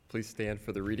Please stand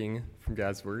for the reading from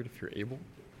God's Word if you're able.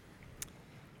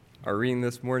 Our reading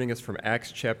this morning is from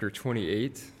Acts chapter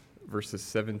 28, verses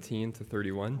 17 to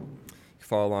 31. You can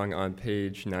follow along on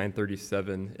page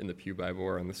 937 in the Pew Bible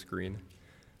or on the screen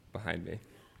behind me.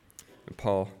 And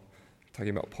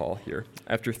talking about Paul here.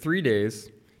 After 3 days,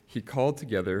 he called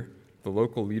together the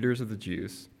local leaders of the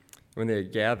Jews. When they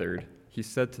had gathered, he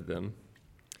said to them,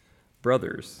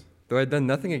 "Brothers, though I had done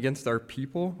nothing against our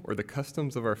people or the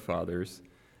customs of our fathers,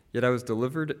 yet I was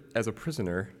delivered as a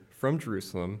prisoner from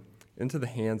Jerusalem into the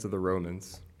hands of the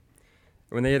Romans.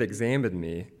 When they had examined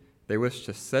me, they wished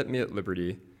to set me at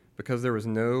liberty because there was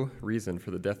no reason for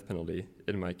the death penalty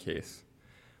in my case.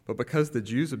 But because the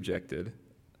Jews objected,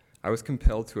 I was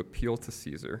compelled to appeal to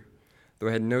Caesar, though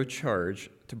I had no charge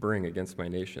to bring against my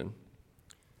nation.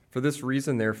 For this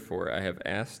reason, therefore, I have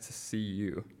asked to see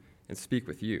you and speak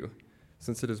with you,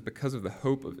 since it is because of the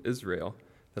hope of Israel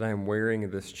that I am wearing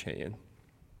this chain."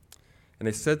 And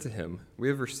they said to him, "We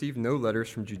have received no letters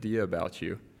from Judea about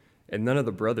you, and none of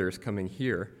the brothers coming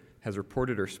here has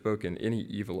reported or spoken any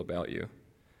evil about you.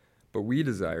 But we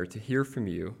desire to hear from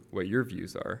you what your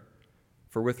views are,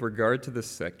 for with regard to this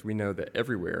sect we know that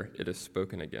everywhere it is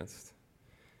spoken against."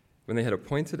 When they had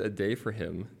appointed a day for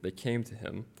him, they came to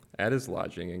him at his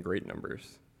lodging in great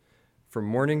numbers. From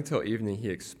morning till evening he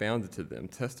expounded to them,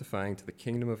 testifying to the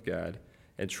kingdom of God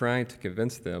and trying to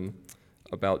convince them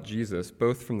about Jesus,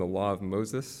 both from the law of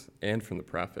Moses and from the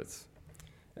prophets.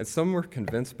 And some were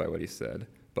convinced by what he said,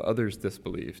 but others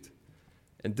disbelieved.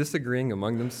 And disagreeing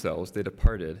among themselves, they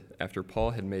departed after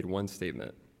Paul had made one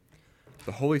statement.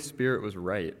 "The Holy Spirit was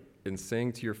right in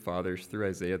saying to your fathers through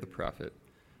Isaiah the prophet,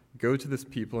 'Go to this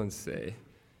people and say,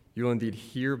 you will indeed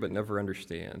hear but never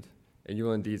understand, and you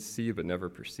will indeed see but never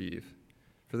perceive.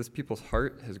 For this people's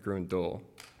heart has grown dull,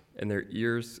 and their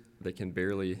ears they can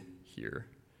barely hear,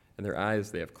 and their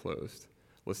eyes they have closed,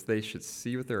 lest they should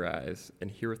see with their eyes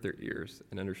and hear with their ears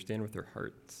and understand with their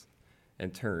hearts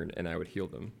and turn, and I would heal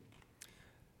them.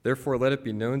 Therefore let it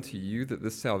be known to you that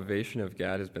this salvation of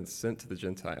God has been sent to the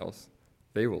Gentiles.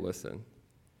 They will listen.'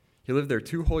 He lived there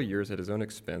 2 whole years at his own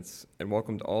expense and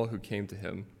welcomed all who came to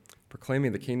him,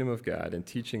 proclaiming the kingdom of God and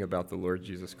teaching about the Lord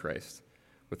Jesus Christ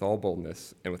with all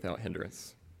boldness and without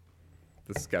hindrance."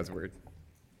 This is God's word.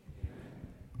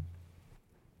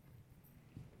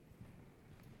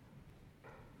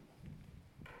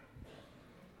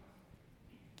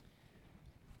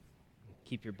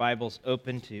 Keep your Bibles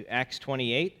open to Acts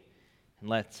 28, and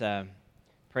let's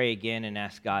pray again and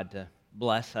ask God to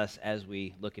bless us as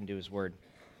we look into his word.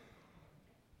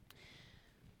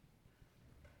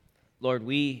 Lord,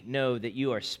 we know that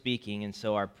you are speaking, and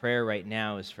so our prayer right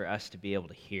now is for us to be able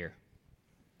to hear.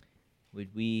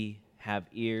 Would we have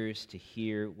ears to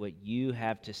hear what you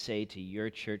have to say to your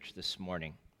church this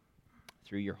morning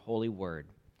through your holy word?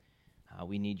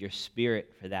 We need your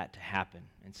spirit for that to happen.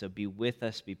 And so be with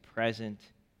us, be present.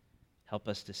 Help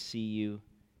us to see you,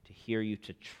 to hear you,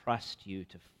 to trust you,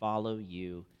 to follow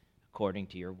you according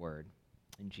to your word.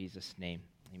 In Jesus' name,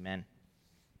 amen.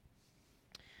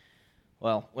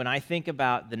 Well, when I think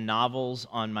about the novels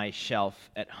on my shelf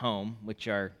at home, which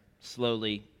are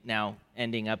slowly now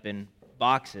ending up in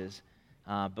boxes,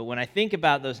 but when I think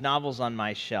about those novels on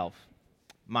my shelf,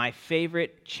 my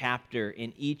favorite chapter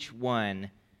in each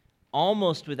one,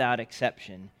 almost without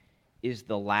exception, is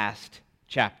the last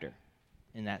chapter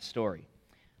in that story.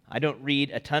 I don't read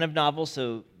a ton of novels,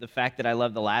 so the fact that I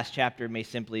love the last chapter may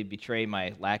simply betray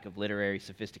my lack of literary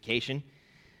sophistication.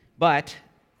 But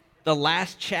the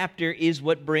last chapter is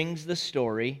what brings the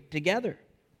story together.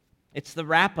 It's the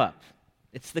wrap-up.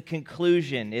 It's the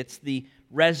conclusion. It's the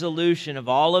resolution of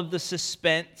all of the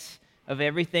suspense of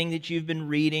everything that you've been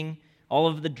reading, all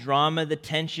of the drama, the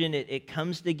tension. It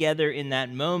comes together in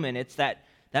that moment. It's that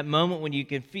moment when you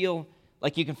can feel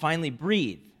like you can finally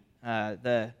breathe.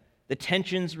 The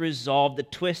tensions resolve. The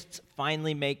twists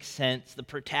finally make sense. The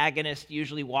protagonist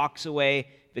usually walks away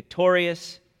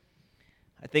victorious.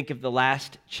 I think of the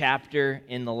last chapter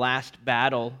in the last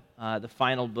battle, the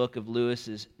final book of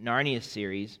Lewis's Narnia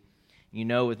series. You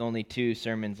know, with only 2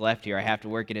 sermons left here, I have to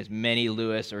work in as many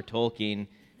Lewis or Tolkien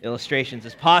illustrations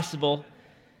as possible.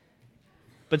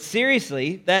 But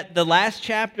seriously, that the last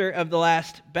chapter of the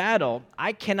last battle,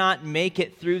 I cannot make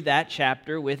it through that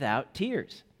chapter without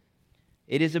tears.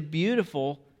 It is a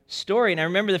beautiful story. And I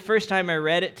remember the first time I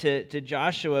read it to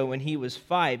Joshua when he was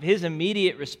 5, his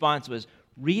immediate response was,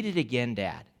 "Read it again,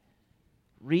 Dad.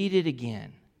 Read it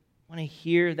again. I want to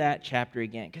hear that chapter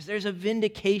again." Because there's a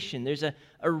vindication, there's a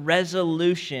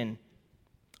resolution,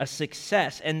 a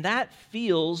success. And that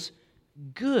feels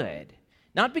good.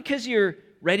 Not because you're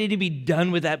ready to be done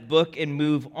with that book and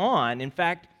move on. In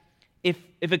fact,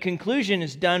 if a conclusion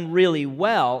is done really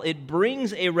well, it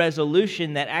brings a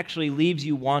resolution that actually leaves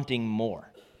you wanting more.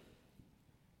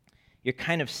 You're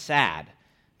kind of sad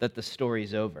that the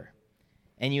story's over,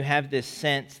 and you have this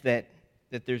sense that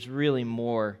there's really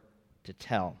more to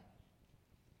tell.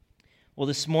 Well,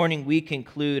 this morning we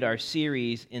conclude our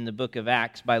series in the book of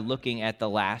Acts by looking at the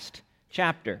last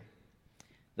chapter,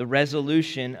 the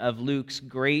resolution of Luke's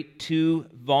great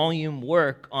 2-volume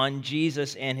work on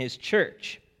Jesus and his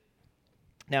church.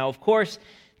 Now, of course,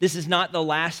 this is not the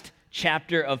last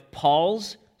chapter of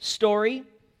Paul's story,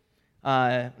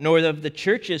 nor of the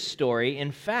church's story.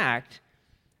 In fact,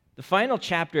 the final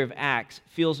chapter of Acts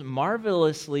feels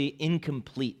marvelously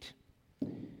incomplete.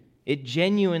 It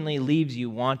genuinely leaves you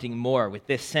wanting more, with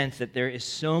this sense that there is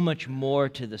so much more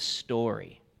to the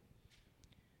story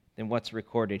than what's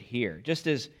recorded here. Just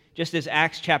as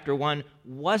Acts chapter 1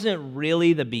 wasn't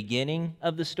really the beginning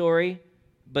of the story,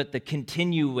 but the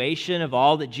continuation of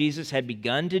all that Jesus had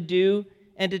begun to do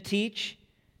and to teach,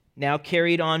 now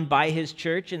carried on by his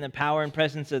church in the power and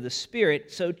presence of the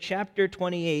Spirit, so chapter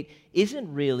 28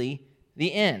 isn't really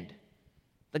the end.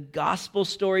 The gospel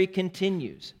story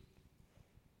continues.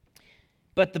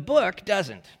 But the book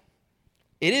doesn't.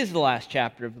 It is the last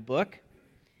chapter of the book.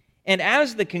 And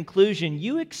as the conclusion,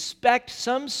 you expect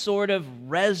some sort of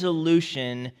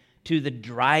resolution to the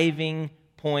driving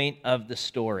point of the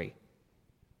story.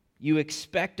 You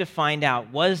expect to find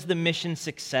out, was the mission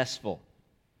successful?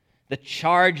 The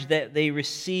charge that they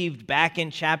received back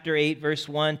in chapter 8, verse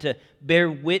 1, to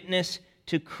bear witness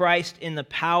to Christ in the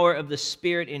power of the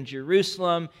Spirit in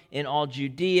Jerusalem, in all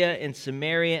Judea and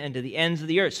Samaria, and to the ends of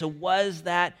the earth. So was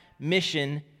that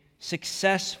mission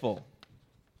successful?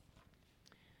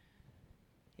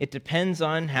 It depends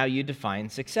on how you define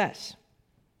success.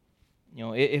 You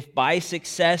know, if by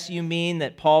success you mean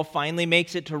that Paul finally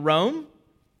makes it to Rome,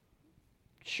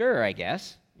 sure, I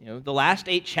guess. You know, the last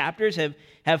 8 chapters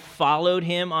have followed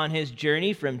him on his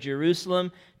journey from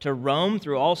Jerusalem to Rome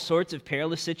through all sorts of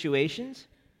perilous situations.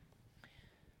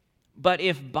 But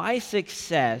if by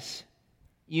success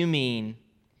you mean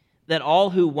that all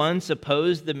who once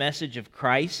opposed the message of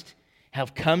Christ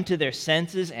have come to their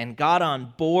senses and got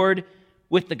on board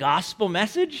with the gospel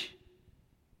message?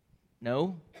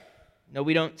 No,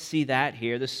 we don't see that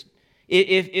here.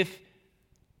 If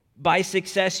by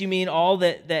success you mean all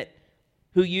that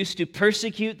who used to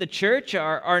persecute the church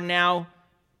are now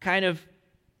kind of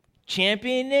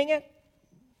championing it?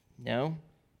 No.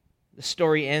 The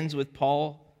story ends with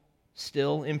Paul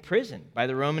still imprisoned by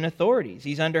the Roman authorities.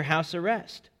 He's under house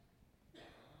arrest.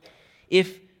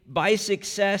 If by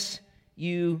success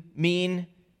you mean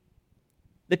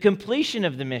the completion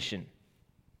of the mission,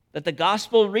 that the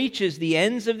gospel reaches the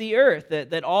ends of the earth,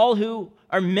 that all who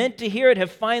are meant to hear it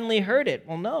have finally heard it.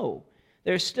 Well, no.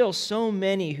 There's still so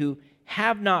many who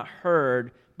have not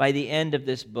heard by the end of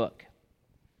this book.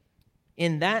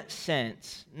 In that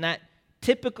sense, in that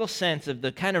typical sense of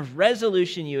the kind of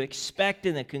resolution you expect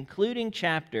in the concluding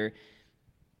chapter,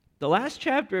 the last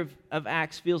chapter of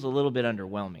Acts feels a little bit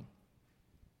underwhelming.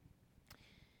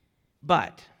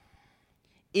 But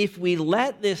if we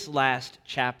let this last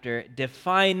chapter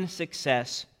define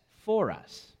success for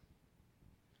us,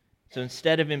 so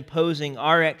instead of imposing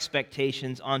our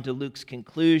expectations onto Luke's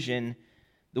conclusion,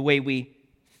 the way we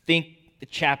think the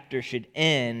chapter should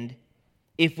end,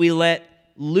 if we let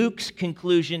Luke's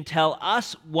conclusion tell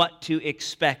us what to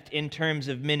expect in terms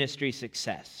of ministry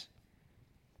success,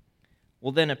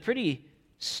 well, then a pretty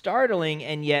startling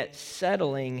and yet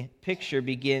settling picture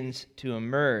begins to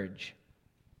emerge.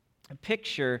 A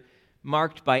picture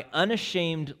marked by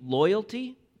unashamed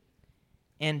loyalty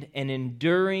and an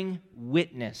enduring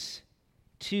witness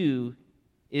to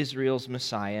Israel's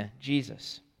Messiah,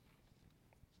 Jesus.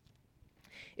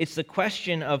 It's the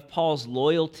question of Paul's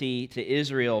loyalty to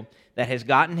Israel that has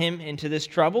gotten him into this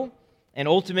trouble and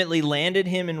ultimately landed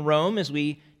him in Rome, as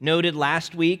we noted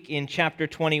last week in chapter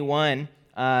 21.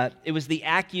 It was the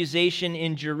accusation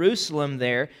in Jerusalem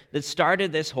there that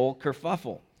started this whole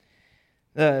kerfuffle.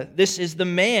 This is the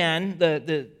man,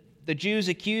 the Jews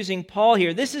accusing Paul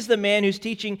here. This is the man who's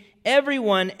teaching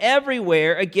everyone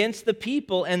everywhere against the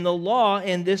people and the law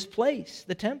in this place,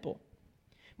 the temple.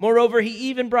 Moreover, he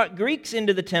even brought Greeks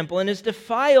into the temple and has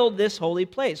defiled this holy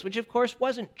place, which of course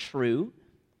wasn't true.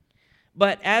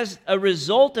 But as a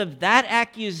result of that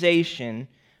accusation,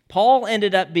 Paul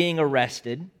ended up being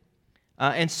arrested.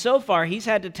 And so far, he's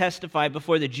had to testify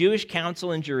before the Jewish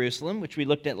council in Jerusalem, which we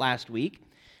looked at last week,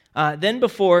 then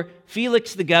before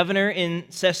Felix the governor in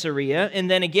Caesarea, and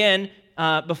then again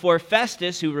before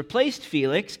Festus, who replaced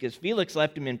Felix, because Felix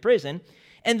left him in prison,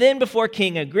 and then before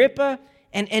King Agrippa.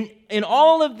 And in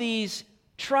all of these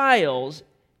trials,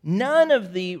 none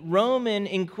of the Roman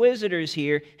inquisitors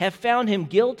here have found him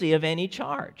guilty of any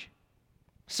charge.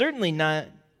 Certainly not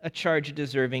a charge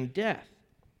deserving death.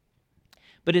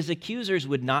 But his accusers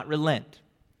would not relent.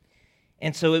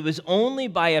 And so it was only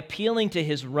by appealing to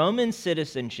his Roman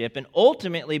citizenship and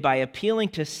ultimately by appealing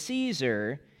to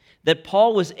Caesar that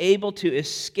Paul was able to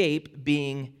escape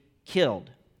being killed.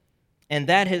 And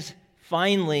that has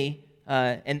finally,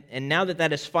 and now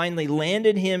that has finally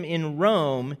landed him in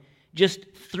Rome, just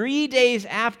 3 days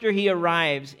after he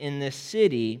arrives in this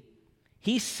city,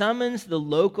 he summons the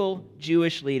local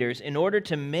Jewish leaders in order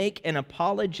to make an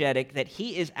apologetic that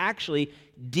he is actually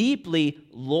deeply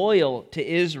loyal to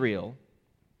Israel,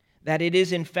 that it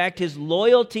is in fact his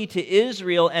loyalty to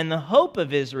Israel and the hope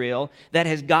of Israel that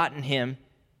has gotten him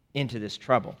into this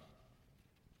trouble.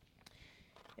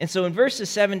 And so in verses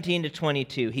 17 to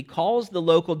 22, he calls the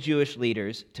local Jewish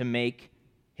leaders to make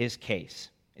his case.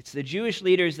 It's the Jewish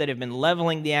leaders that have been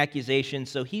leveling the accusation,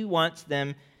 so he wants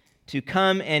them to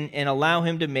come and allow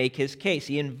him to make his case.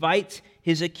 He invites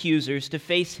his accusers to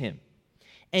face him.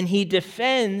 And he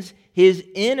defends his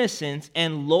innocence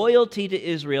and loyalty to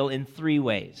Israel in 3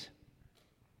 ways.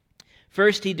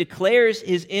 First, he declares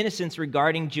his innocence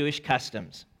regarding Jewish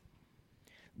customs.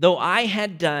 Though I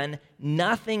had done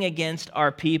nothing against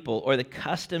our people or the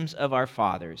customs of our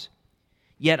fathers,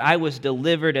 yet I was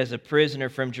delivered as a prisoner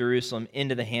from Jerusalem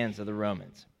into the hands of the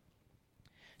Romans.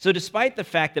 So despite the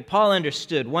fact that Paul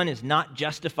understood one is not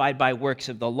justified by works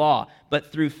of the law,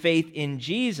 but through faith in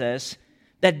Jesus,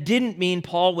 that didn't mean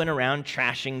Paul went around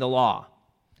trashing the law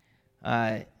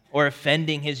or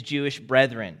offending his Jewish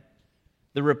brethren.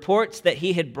 The reports that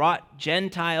he had brought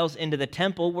Gentiles into the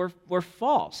temple were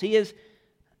false. He's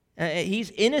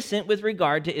innocent with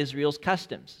regard to Israel's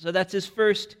customs. So that's his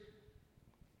first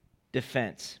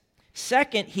defense.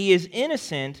 Second, he is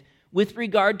innocent with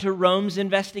regard to Rome's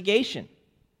investigation.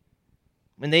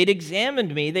 When they'd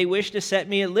examined me, they wished to set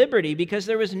me at liberty because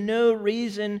there was no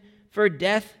reason for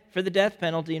the death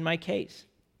penalty in my case.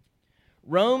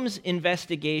 Rome's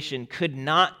investigation could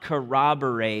not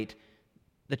corroborate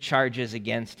the charges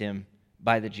against him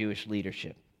by the Jewish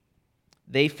leadership.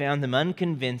 They found them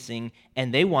unconvincing,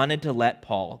 and they wanted to let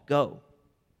Paul go.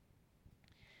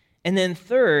 And then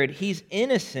third, he's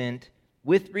innocent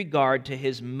with regard to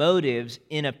his motives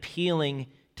in appealing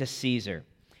to Caesar.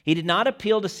 He did not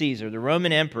appeal to Caesar, the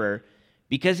Roman emperor,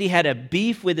 because he had a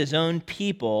beef with his own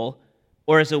people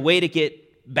or as a way to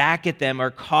get back at them or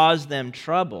cause them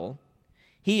trouble.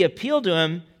 He appealed to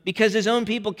him because his own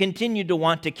people continued to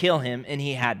want to kill him, and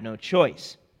he had no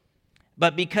choice.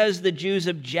 But because the Jews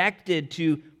objected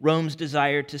to Rome's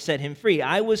desire to set him free,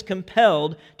 I was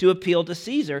compelled to appeal to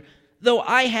Caesar, though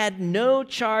I had no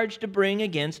charge to bring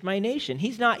against my nation.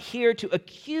 He's not here to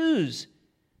accuse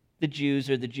the Jews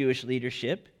or the Jewish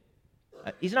leadership.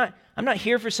 I'm not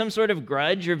here for some sort of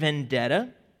grudge or vendetta.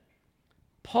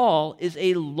 Paul is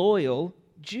a loyal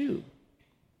Jew.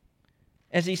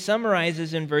 As he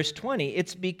summarizes in verse 20,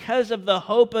 it's because of the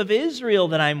hope of Israel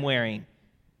that I'm wearing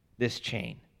this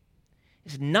chain.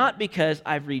 It's not because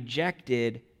I've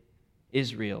rejected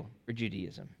Israel or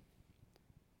Judaism.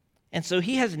 And so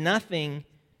he has nothing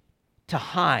to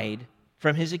hide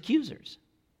from his accusers.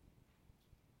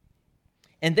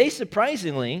 And they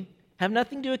surprisingly have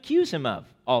nothing to accuse him of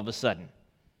all of a sudden.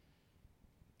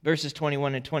 Verses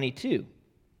 21 and 22.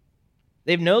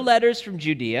 They have no letters from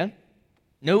Judea,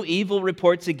 no evil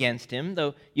reports against him,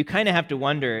 though you kind of have to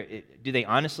wonder, do they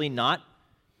honestly not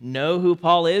know who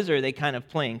Paul is, or are they kind of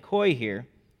playing coy here?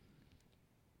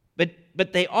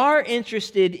 But they are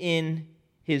interested in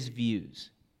his views.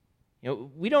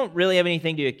 We don't really have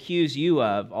anything to accuse you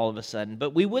of all of a sudden,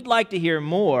 but we would like to hear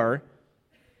more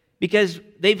because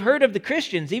they've heard of the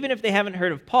Christians, even if they haven't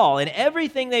heard of Paul, and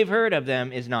everything they've heard of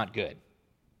them is not good.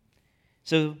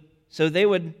 So they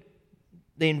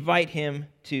invite him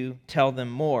to tell them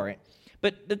more.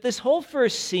 But this whole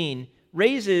first scene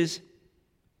raises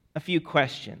a few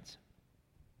questions.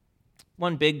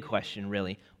 One big question,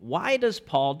 really. Why does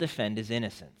Paul defend his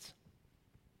innocence?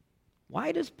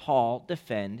 Why does Paul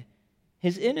defend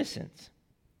his innocence?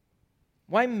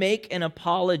 Why make an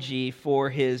apology for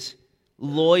his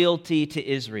loyalty to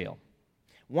Israel?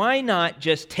 Why not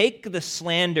just take the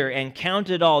slander and count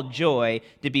it all joy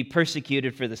to be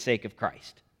persecuted for the sake of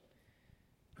Christ?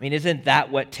 I mean, isn't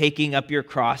that what taking up your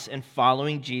cross and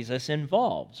following Jesus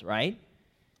involves, right?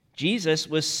 Jesus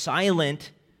was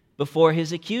silent before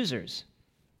his accusers.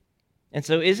 And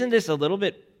so isn't this a little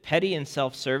bit petty and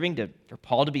self-serving for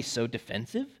Paul to be so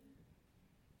defensive?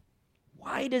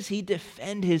 Why does he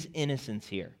defend his innocence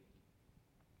here?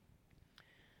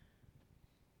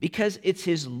 because it's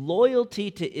his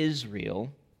loyalty to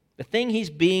Israel, the thing he's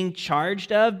being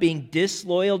charged of, being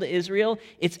disloyal to Israel,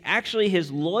 it's actually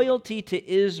his loyalty to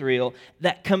Israel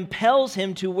that compels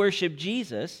him to worship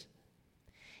Jesus,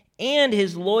 and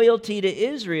his loyalty to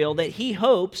Israel that he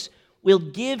hopes will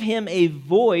give him a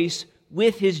voice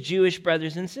with his Jewish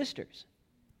brothers and sisters.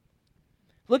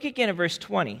 Look again at verse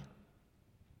 20.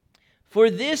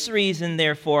 For this reason,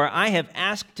 therefore, I have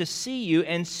asked to see you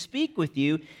and speak with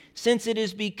you, since it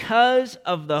is because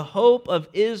of the hope of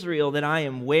Israel that I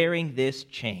am wearing this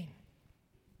chain.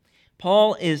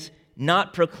 Paul is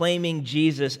not proclaiming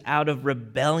Jesus out of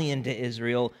rebellion to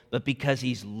Israel, but because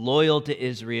he's loyal to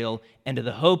Israel and to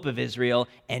the hope of Israel,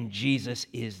 and Jesus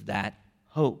is that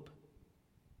hope.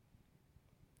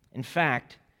 In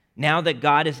fact, now that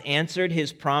God has answered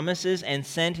his promises and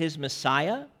sent his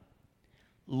Messiah,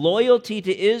 loyalty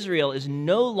to Israel is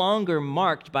no longer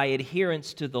marked by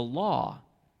adherence to the law,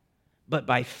 but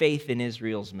by faith in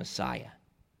Israel's Messiah,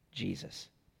 Jesus.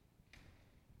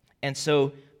 And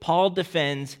so Paul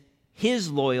defends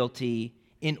his loyalty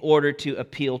in order to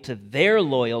appeal to their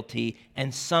loyalty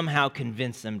and somehow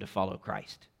convince them to follow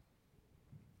Christ.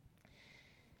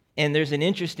 And there's an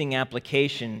interesting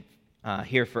application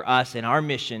here for us in our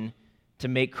mission to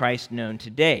make Christ known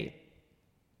today.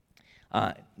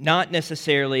 Not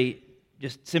necessarily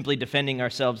just simply defending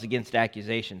ourselves against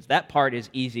accusations. That part is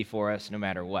easy for us no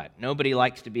matter what. Nobody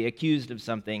likes to be accused of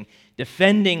something.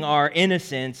 Defending our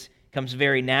innocence comes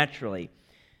very naturally.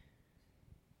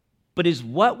 But is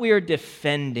what we are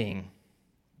defending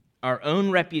our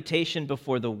own reputation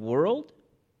before the world,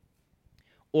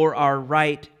 or our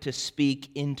right to speak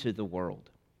into the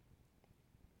world?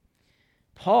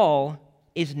 Paul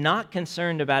is not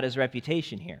concerned about his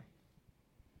reputation here.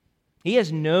 He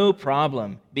has no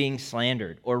problem being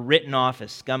slandered or written off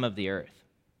as scum of the earth.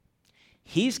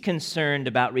 He's concerned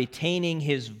about retaining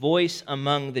his voice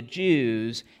among the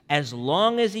Jews as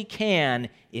long as he can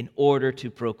in order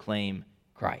to proclaim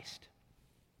Christ.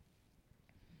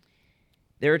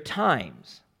 There are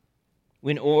times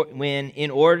when in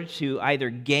order to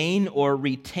either gain or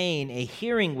retain a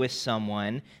hearing with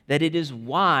someone, that it is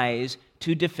wise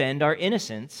to defend our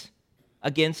innocence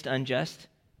against unjust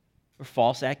or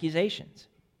false accusations,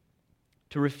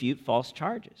 to refute false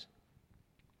charges,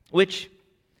 which,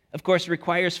 of course,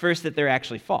 requires first that they're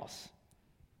actually false,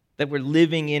 that we're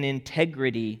living in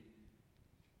integrity.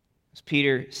 As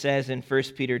Peter says in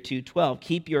 1 Peter 2:12,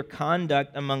 keep your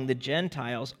conduct among the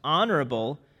Gentiles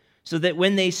honorable, so that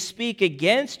when they speak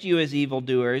against you as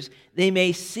evildoers, they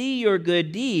may see your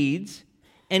good deeds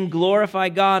and glorify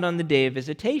God on the day of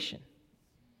visitation.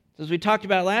 As we talked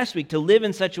about last week, to live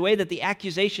in such a way that the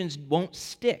accusations won't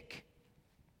stick.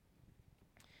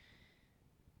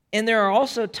 And there are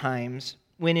also times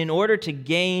when, in order to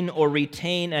gain or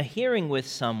retain a hearing with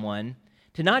someone,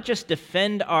 to not just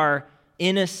defend our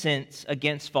innocence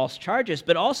against false charges,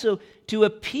 but also to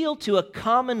appeal to a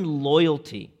common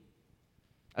loyalty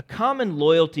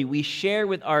we share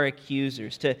with our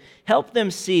accusers, to help them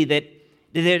see that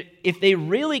if they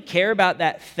really care about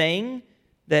that thing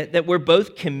that we're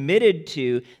both committed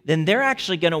to, then they're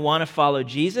actually going to want to follow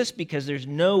Jesus, because there's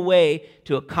no way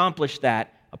to accomplish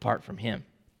that apart from him.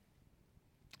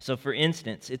 So, for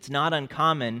instance, it's not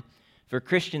uncommon for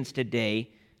Christians today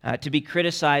to be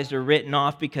criticized or written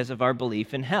off because of our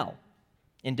belief in hell,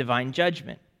 in divine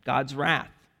judgment, God's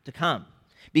wrath to come,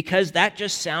 because that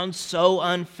just sounds so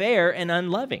unfair and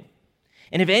unloving.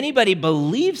 And if anybody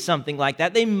believes something like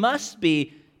that, they must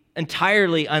be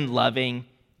entirely unloving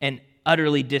and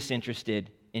utterly disinterested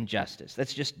in justice.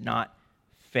 That's just not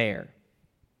fair.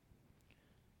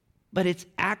 But it's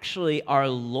actually our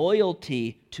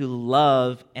loyalty to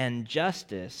love and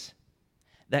justice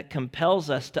that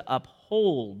compels us to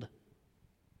uphold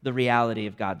the reality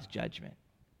of God's judgment.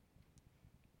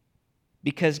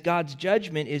 Because God's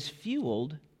judgment is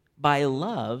fueled by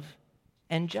love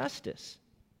and justice.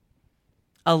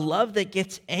 A love that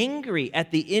gets angry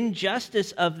at the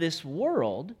injustice of this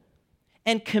world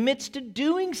and commits to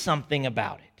doing something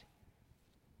about it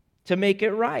to make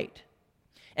it right.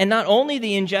 And not only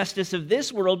the injustice of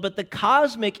this world, but the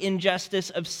cosmic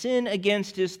injustice of sin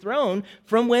against his throne,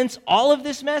 from whence all of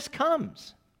this mess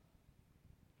comes.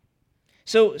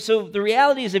 So the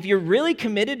reality is, if you're really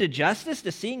committed to justice,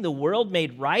 to seeing the world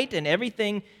made right and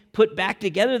everything put back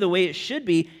together the way it should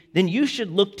be, then you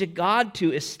should look to God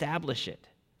to establish it.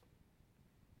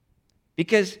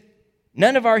 Because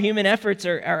none of our human efforts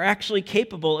are actually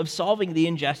capable of solving the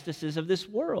injustices of this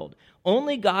world.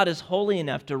 Only God is holy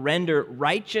enough to render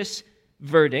righteous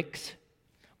verdicts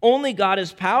Only God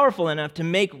is powerful enough to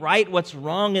make right what's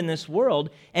wrong in this world,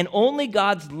 and only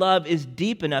God's love is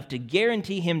deep enough to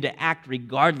guarantee him to act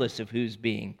regardless of who's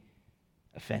being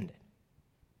offended.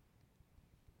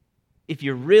 If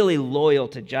you're really loyal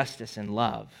to justice and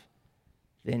love,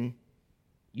 then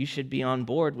you should be on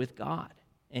board with God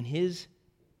and his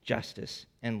justice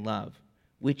and love,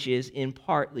 which is in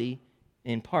part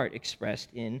expressed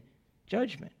in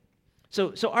judgment.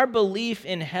 So our belief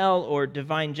in hell or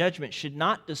divine judgment should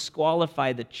not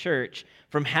disqualify the church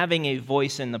from having a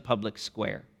voice in the public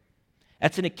square.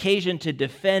 That's an occasion to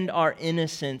defend our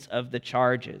innocence of the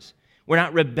charges. We're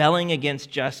not rebelling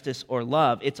against justice or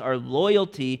love. It's our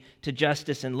loyalty to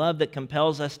justice and love that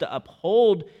compels us to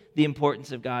uphold the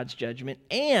importance of God's judgment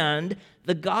and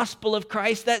the gospel of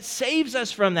Christ that saves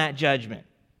us from that judgment,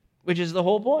 which is the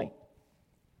whole point.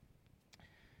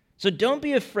 So don't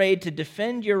be afraid to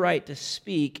defend your right to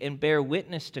speak and bear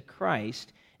witness to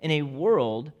Christ in a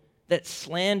world that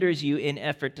slanders you in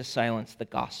effort to silence the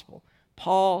gospel.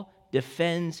 Paul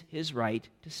defends his right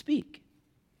to speak.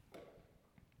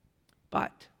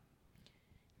 But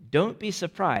don't be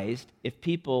surprised if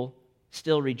people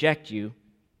still reject you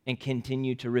and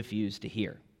continue to refuse to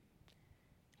hear.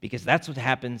 Because that's what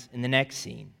happens in the next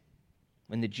scene,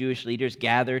 when the Jewish leaders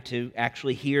gather to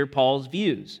actually hear Paul's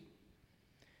views.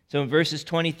 So in verses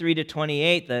 23 to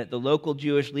 28, the local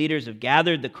Jewish leaders have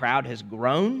gathered. The crowd has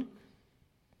grown.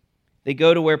 They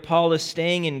go to where Paul is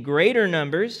staying in greater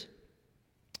numbers.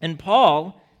 And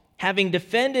Paul, having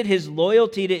defended his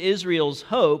loyalty to Israel's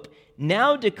hope,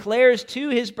 now declares to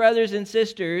his brothers and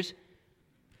sisters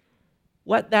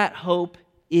what that hope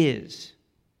is,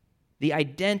 the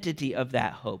identity of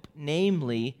that hope,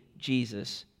 namely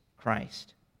Jesus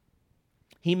Christ.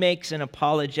 He makes an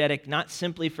apologetic not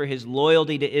simply for his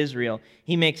loyalty to Israel,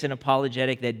 he makes an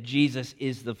apologetic that Jesus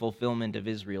is the fulfillment of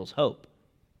Israel's hope.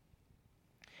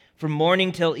 From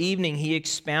morning till evening, he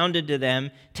expounded to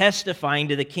them, testifying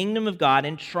to the kingdom of God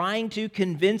and trying to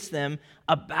convince them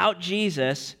about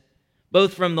Jesus,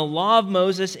 both from the law of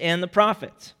Moses and the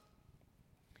prophets.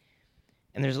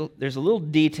 And there's a little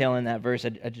detail in that verse I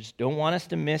just don't want us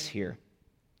to miss here.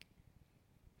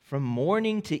 From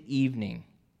morning to evening,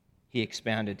 he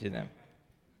expounded to them.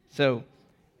 So,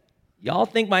 y'all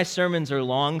think my sermons are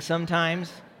long sometimes?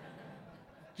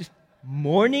 Just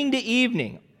morning to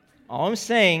evening. All I'm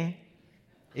saying,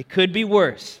 it could be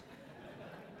worse.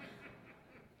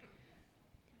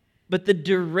 But the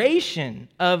duration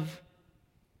of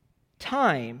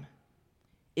time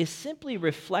is simply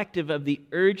reflective of the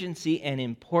urgency and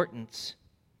importance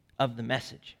of the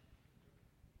message.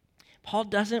 Paul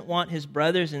doesn't want his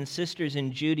brothers and sisters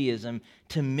in Judaism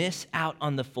to miss out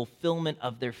on the fulfillment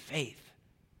of their faith.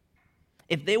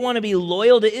 If they want to be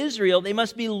loyal to Israel, they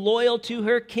must be loyal to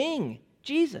her king,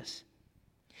 Jesus.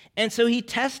 And so he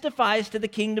testifies to the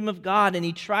kingdom of God, and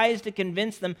he tries to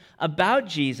convince them about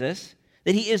Jesus,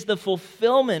 that he is the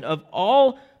fulfillment of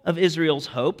all of Israel's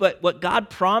hope. But what God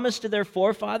promised to their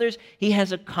forefathers, he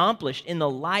has accomplished in the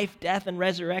life, death, and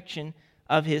resurrection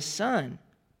of his Son.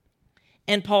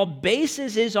 And Paul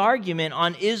bases his argument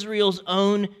on Israel's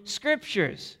own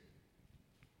scriptures,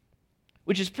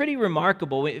 which is pretty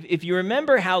remarkable. If you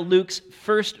remember how Luke's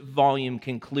first volume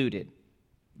concluded,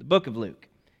 the book of Luke,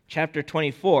 chapter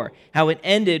 24, how it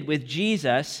ended with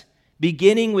Jesus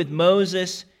beginning with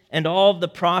Moses and all of the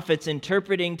prophets,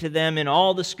 interpreting to them in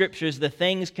all the scriptures the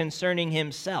things concerning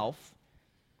himself.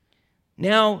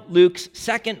 Now Luke's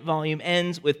second volume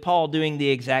ends with Paul doing the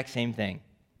exact same thing,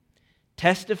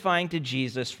 testifying to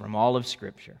Jesus from all of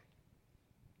Scripture.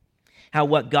 How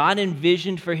what God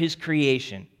envisioned for his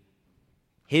creation,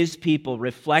 his people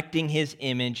reflecting his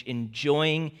image,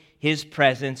 enjoying his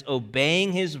presence,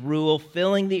 obeying his rule,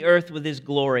 filling the earth with his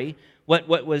glory, what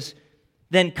was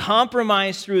then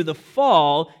compromised through the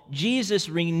fall, Jesus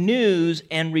renews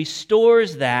and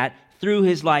restores that through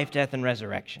his life, death, and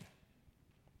resurrection.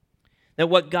 That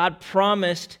what God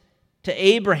promised to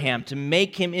Abraham, to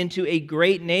make him into a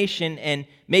great nation and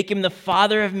make him the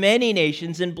father of many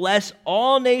nations and bless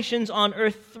all nations on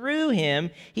earth through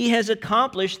him, he has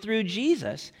accomplished through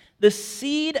Jesus, the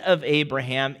seed of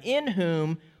Abraham, in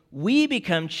whom we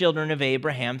become children of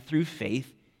Abraham through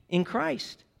faith in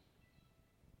Christ.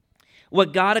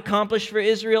 What God accomplished for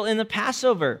Israel in the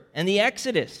Passover and the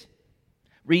Exodus,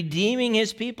 redeeming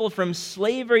his people from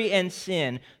slavery and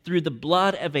sin through the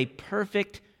blood of a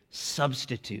perfect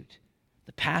substitute,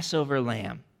 the Passover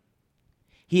lamb.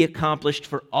 He accomplished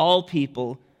for all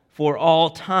people, for all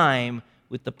time,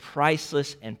 with the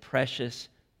priceless and precious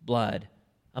blood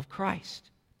of Christ,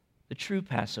 the true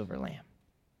Passover lamb.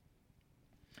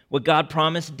 What God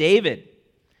promised David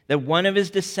that one of his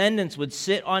descendants would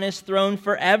sit on his throne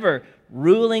forever,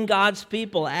 ruling God's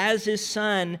people as his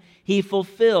son, he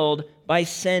fulfilled by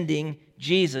sending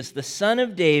Jesus, the son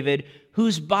of David,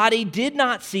 whose body did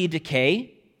not see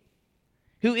decay,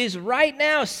 who is right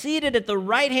now seated at the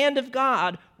right hand of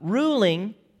God,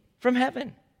 ruling from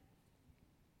heaven.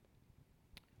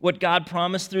 What God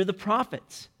promised through the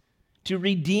prophets, to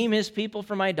redeem his people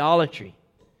from idolatry,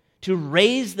 to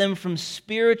raise them from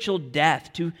spiritual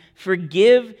death, to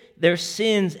forgive their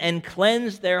sins and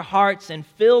cleanse their hearts and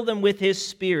fill them with his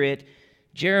Spirit,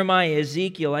 Jeremiah,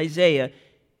 Ezekiel, Isaiah,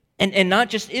 and not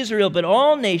just Israel, but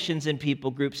all nations and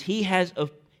people groups, he has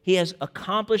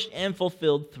accomplished and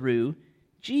fulfilled through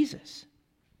Jesus.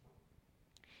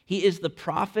 He is the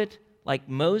prophet like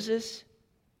Moses,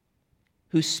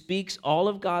 who speaks all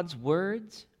of God's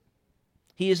words.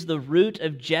 He is the root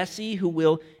of Jesse, who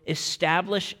will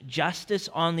establish justice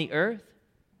on the earth.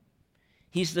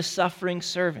 He's the suffering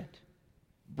servant,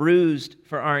 bruised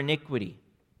for our iniquity.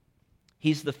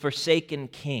 He's the forsaken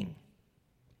king,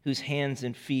 whose hands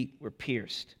and feet were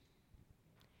pierced.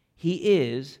 He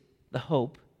is the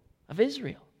hope of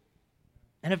Israel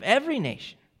and of every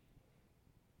nation.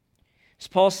 As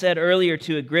Paul said earlier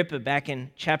to Agrippa back in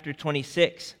chapter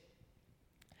 26,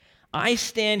 I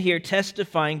stand here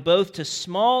testifying both to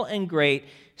small and great,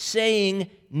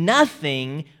 saying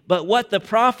nothing but what the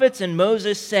prophets and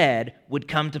Moses said would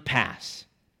come to pass,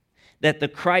 that the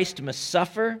Christ must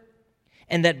suffer,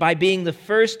 and that by being the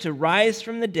first to rise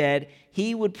from the dead,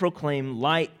 he would proclaim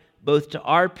light both to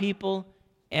our people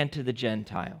and to the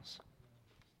Gentiles.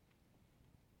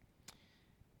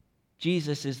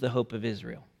 Jesus is the hope of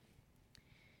Israel.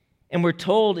 And we're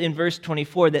told in verse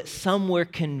 24 that some were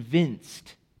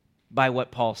convinced by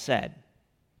what Paul said.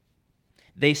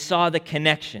 They saw the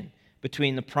connection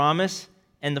between the promise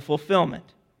and the fulfillment.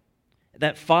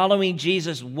 That following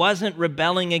Jesus wasn't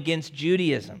rebelling against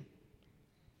Judaism,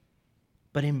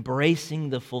 but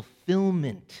embracing the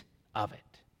fulfillment of it.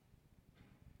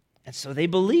 And so they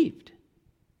believed.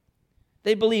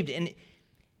 They believed.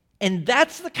 And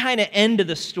that's the kind of end of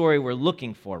the story we're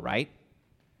looking for, right?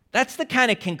 That's the kind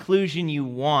of conclusion you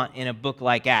want in a book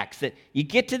like Acts, that you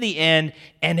get to the end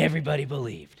and everybody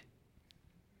believed.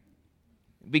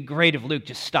 It'd be great if Luke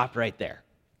just stopped right there.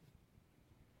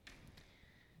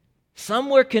 Some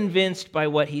were convinced by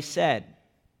what he said,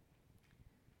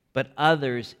 but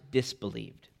others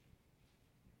disbelieved.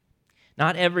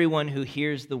 Not everyone who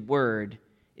hears the word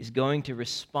is going to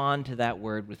respond to that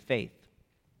word with faith.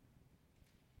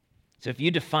 So if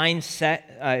you define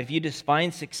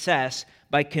success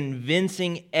by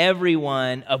convincing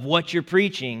everyone of what you're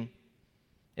preaching,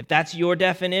 if that's your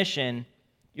definition,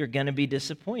 you're going to be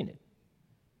disappointed.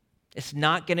 It's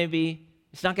not going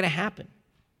to happen.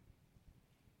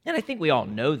 And I think we all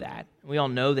know that. We all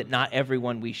know that not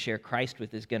everyone we share Christ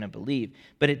with is going to believe,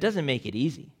 but it doesn't make it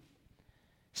easy.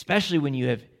 Especially when you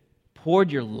have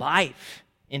poured your life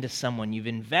into someone, you've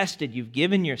invested, you've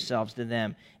given yourselves to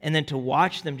them, and then to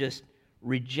watch them just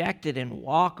reject it and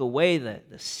walk away, the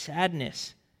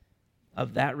sadness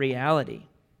of that reality.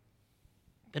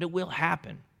 But it will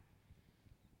happen.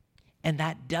 And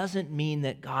that doesn't mean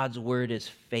that God's word is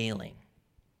failing.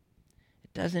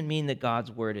 It doesn't mean that God's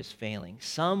word is failing.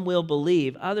 Some will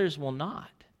believe, others will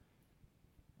not.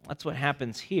 That's what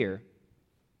happens here.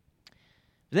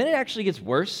 But then it actually gets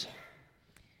worse.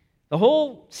 The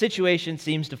whole situation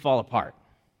seems to fall apart.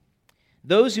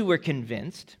 Those who were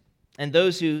convinced and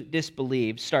those who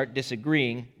disbelieved start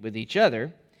disagreeing with each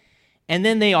other, and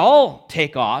then they all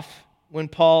take off when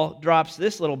Paul drops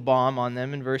this little bomb on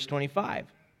them in verse 25.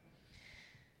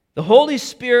 The Holy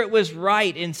Spirit was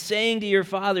right in saying to your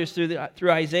fathers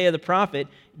through Isaiah the prophet,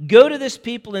 go to this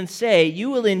people and say, you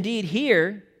will indeed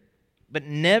hear, but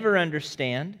never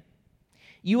understand.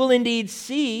 You will indeed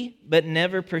see, but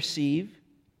never perceive.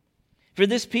 For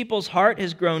this people's heart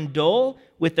has grown dull.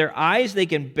 With their ears they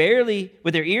can barely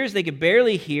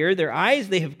hear. Their eyes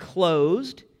they have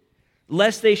closed,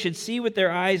 lest they should see with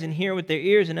their eyes and hear with their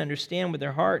ears and understand with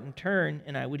their heart and turn,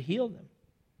 and I would heal them.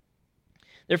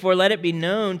 Therefore, let it be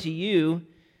known to you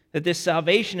that this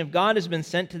salvation of God has been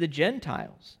sent to the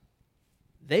Gentiles.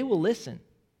 They will listen.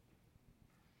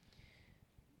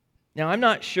 Now, I'm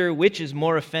not sure which is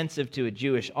more offensive to a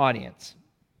Jewish audience,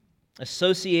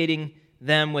 associating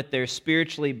them with their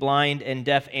spiritually blind and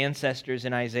deaf ancestors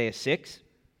in Isaiah 6,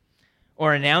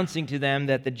 or announcing to them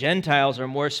that the Gentiles are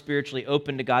more spiritually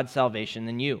open to God's salvation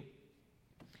than you.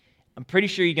 I'm pretty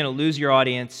sure you're going to lose your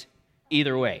audience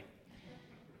either way.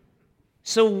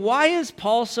 So why is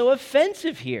Paul so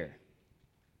offensive here?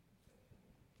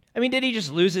 I mean, did he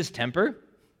just lose his temper?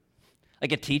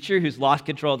 Like a teacher who's lost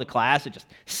control of the class and just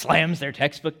slams their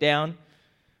textbook down.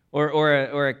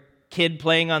 Or a kid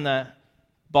playing on the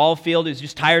ball field who's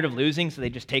just tired of losing, so they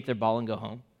just take their ball and go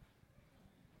home.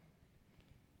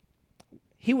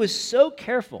 He was so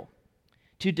careful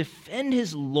to defend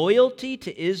his loyalty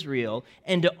to Israel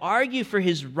and to argue for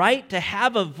his right to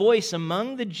have a voice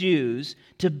among the Jews,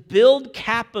 to build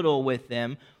capital with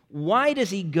them. Why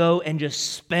does he go and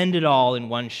just spend it all in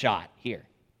one shot here?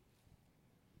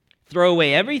 Throw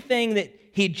away everything that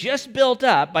he just built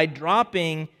up by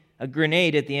dropping a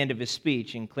grenade at the end of his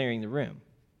speech and clearing the room.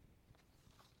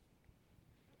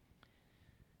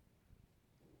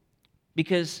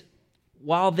 Because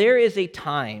while there is a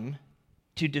time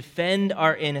to defend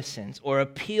our innocence or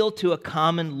appeal to a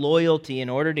common loyalty in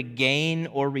order to gain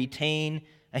or retain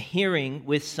a hearing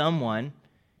with someone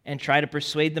and try to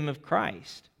persuade them of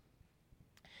Christ,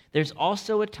 there's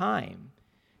also a time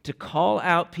to call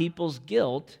out people's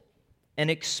guilt and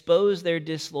expose their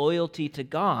disloyalty to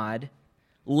God,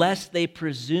 lest they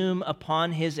presume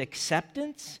upon his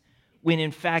acceptance when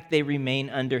in fact they remain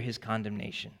under his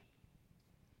condemnation.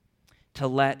 To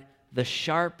let the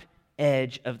sharp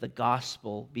edge of the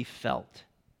gospel be felt,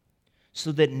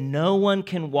 so that no one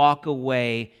can walk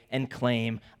away and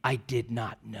claim, I did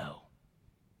not know.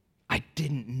 I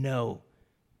didn't know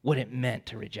what it meant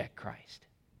to reject Christ.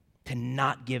 To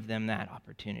not give them that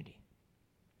opportunity.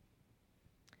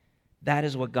 That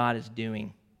is what God is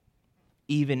doing,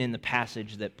 even in the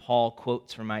passage that Paul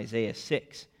quotes from Isaiah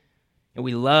 6. And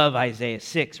we love Isaiah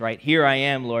 6, right? Here I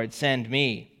am, Lord, send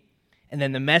me. And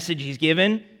then the message he's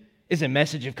given is a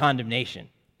message of condemnation.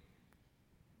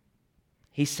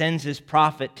 He sends his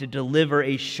prophet to deliver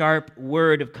a sharp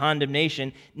word of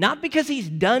condemnation, not because he's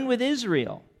done with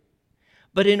Israel,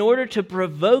 but in order to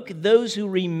provoke those who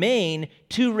remain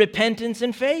to repentance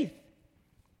and faith.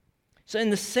 So in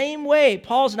the same way,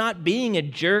 Paul's not being a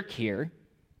jerk here.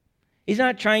 He's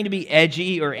not trying to be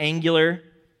edgy or angular.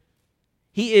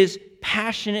 He is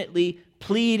passionately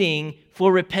pleading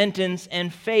for repentance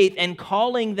and faith and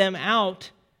calling them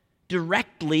out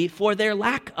directly for their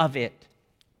lack of it.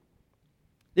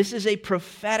 This is a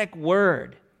prophetic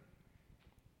word.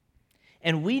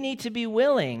 And we need to be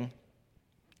willing,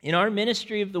 in our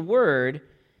ministry of the word,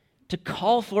 to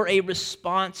call for a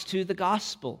response to the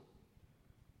gospel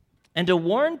and to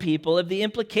warn people of the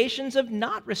implications of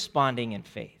not responding in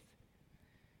faith,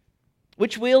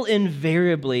 which will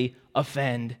invariably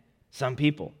offend some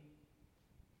people.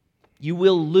 You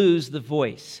will lose the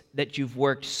voice that you've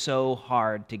worked so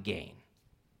hard to gain.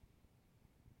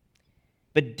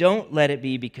 But don't let it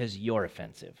be because you're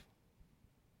offensive.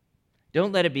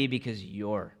 Don't let it be because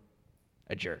you're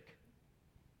a jerk.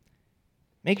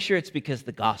 Make sure it's because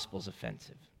the gospel's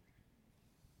offensive.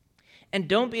 And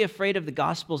don't be afraid of the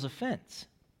gospel's offense.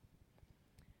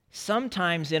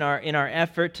 Sometimes in our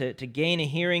effort to gain a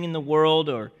hearing in the world,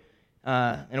 or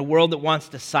in a world that wants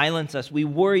to silence us, we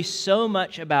worry so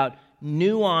much about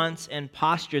nuance and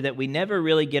posture that we never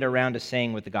really get around to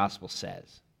saying what the gospel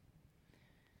says.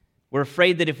 We're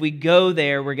afraid that if we go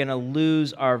there, we're going to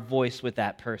lose our voice with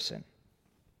that person.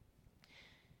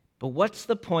 But what's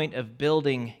the point of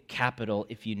building capital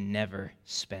if you never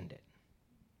spend it?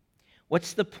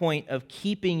 What's the point of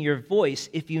keeping your voice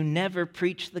if you never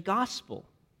preach the gospel?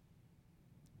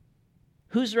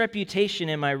 Whose reputation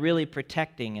am I really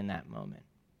protecting in that moment?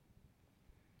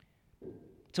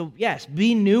 So yes,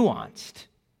 be nuanced.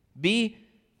 Be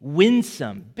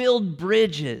winsome. Build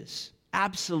bridges.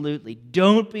 Absolutely.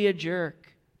 Don't be a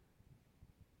jerk.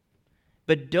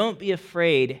 But don't be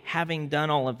afraid, having done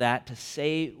all of that, to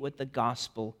say what the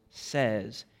gospel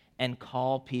says and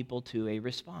call people to a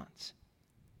response.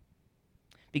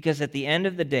 Because at the end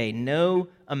of the day, no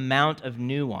amount of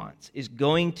nuance is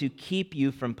going to keep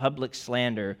you from public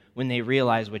slander when they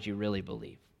realize what you really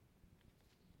believe.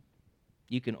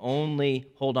 You can only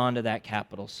hold on to that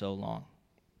capital so long.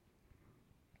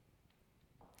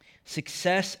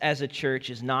 Success as a church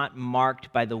is not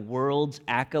marked by the world's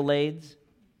accolades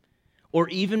or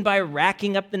even by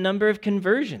racking up the number of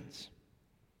conversions.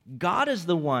 God is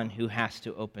the one who has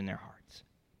to open their hearts.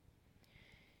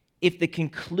 If the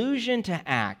conclusion to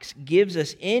Acts gives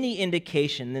us any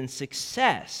indication, then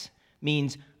success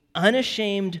means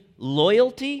unashamed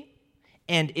loyalty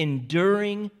and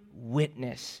enduring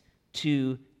witness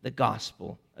to the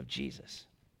gospel of Jesus.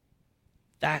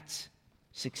 That's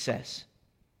success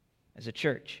as a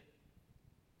church.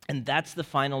 And that's the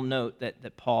final note that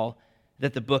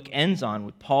the book ends on,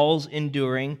 with Paul's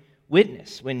enduring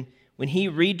witness. When he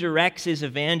redirects his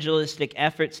evangelistic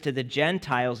efforts to the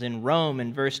Gentiles in Rome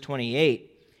in verse 28,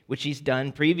 which he's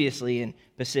done previously in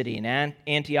Pisidian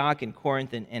Antioch and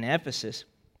Corinth and Ephesus,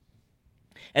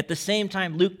 At the same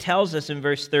time, Luke tells us in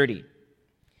verse 30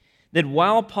 that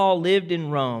while Paul lived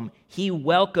in Rome, he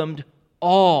welcomed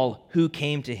all who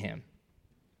came to him.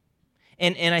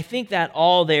 And I think that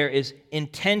all there is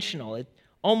intentional. It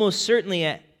almost certainly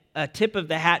a tip of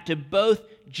the hat to both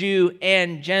Jew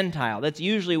and Gentile. That's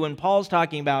usually when Paul's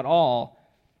talking about all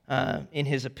in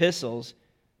his epistles,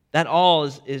 that all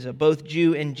is a both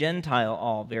Jew and Gentile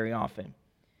all very often.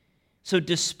 So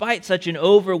despite such an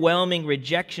overwhelming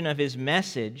rejection of his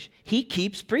message, he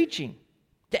keeps preaching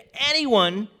to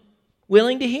anyone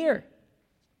willing to hear.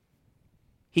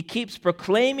 He keeps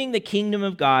proclaiming the kingdom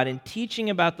of God and teaching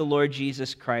about the Lord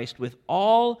Jesus Christ with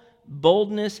all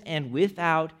boldness and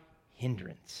without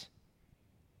hindrance.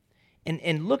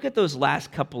 And look at those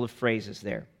last couple of phrases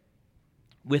there.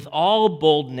 With all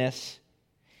boldness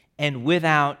and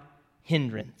without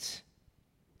hindrance.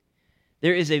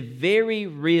 There is a very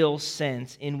real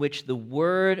sense in which the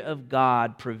Word of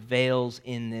God prevails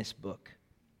in this book.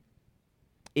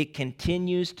 It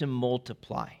continues to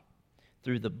multiply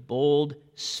through the bold,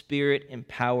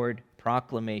 Spirit-empowered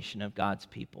proclamation of God's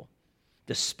people.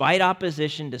 Despite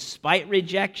opposition, despite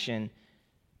rejection,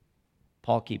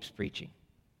 Paul keeps preaching.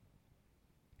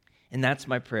 And that's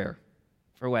my prayer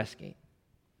for Westgate,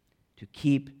 to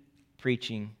keep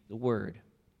preaching the Word.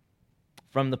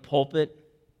 From the pulpit,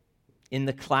 in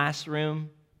the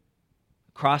classroom,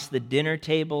 across the dinner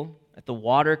table, at the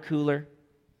water cooler,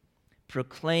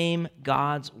 proclaim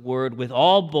God's Word with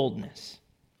all boldness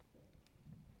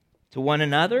to one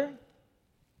another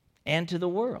and to the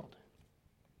world.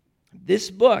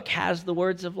 This book has the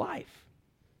words of life.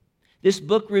 This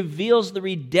book reveals the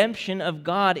redemption of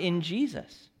God in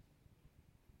Jesus.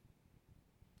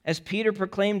 As Peter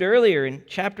proclaimed earlier in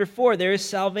chapter 4, there is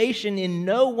salvation in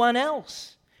no one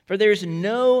else, for there is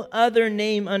no other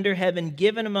name under heaven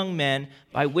given among men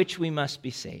by which we must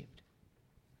be saved.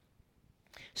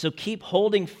 So keep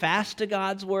holding fast to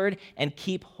God's word and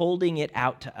keep holding it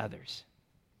out to others.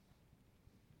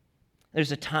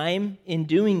 There's a time in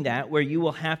doing that where you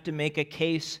will have to make a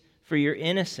case for your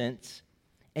innocence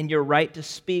and your right to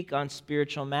speak on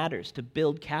spiritual matters, to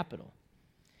build capital.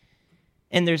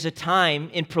 And there's a time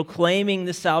in proclaiming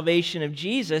the salvation of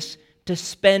Jesus to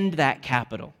spend that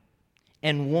capital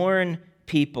and warn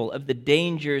people of the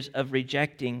dangers of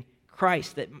rejecting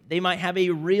Christ, that they might have a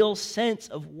real sense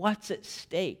of what's at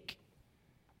stake.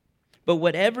 But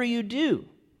whatever you do,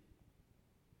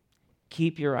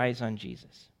 keep your eyes on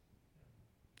Jesus.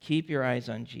 Keep your eyes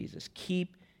on Jesus.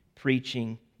 Keep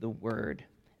preaching the word.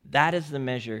 That is the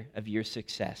measure of your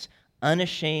success.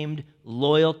 Unashamed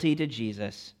loyalty to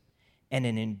Jesus and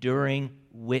an enduring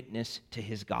witness to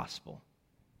his gospel.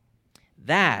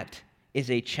 That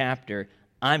is a chapter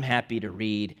I'm happy to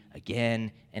read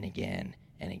again and again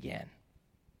and again.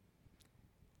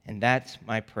 And that's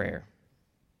my prayer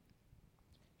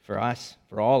for us,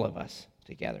 for all of us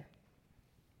together.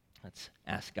 Let's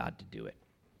ask God to do it.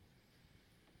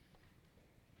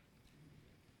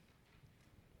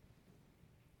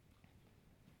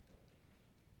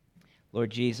 Lord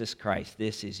Jesus Christ,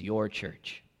 this is your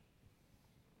church.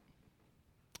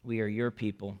 We are your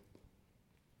people,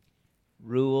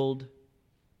 ruled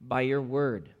by your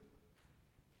word,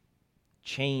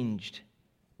 changed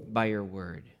by your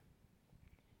word,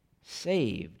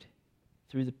 saved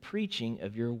through the preaching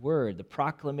of your word, the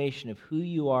proclamation of who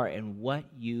you are and what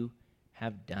you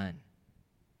have done.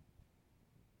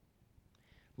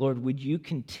 Lord, would you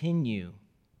continue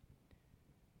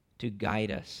to guide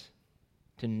us,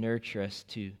 to nurture us,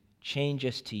 to change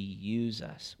us, to use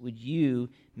us? Would you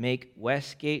make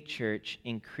Westgate Church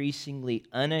increasingly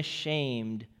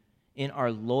unashamed in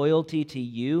our loyalty to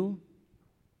you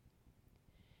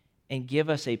and give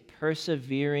us a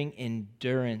persevering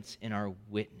endurance in our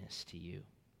witness to you?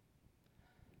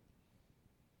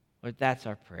 Lord, that's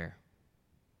our prayer.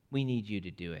 We need you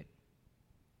to do it.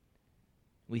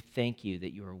 We thank you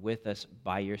that you are with us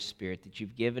by your Spirit, that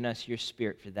you've given us your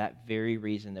Spirit for that very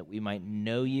reason, that we might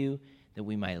know you, that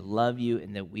we might love you,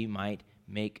 and that we might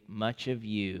make much of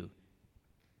you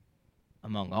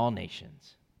among all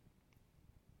nations.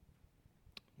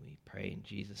 We pray in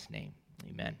Jesus' name.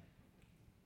 Amen.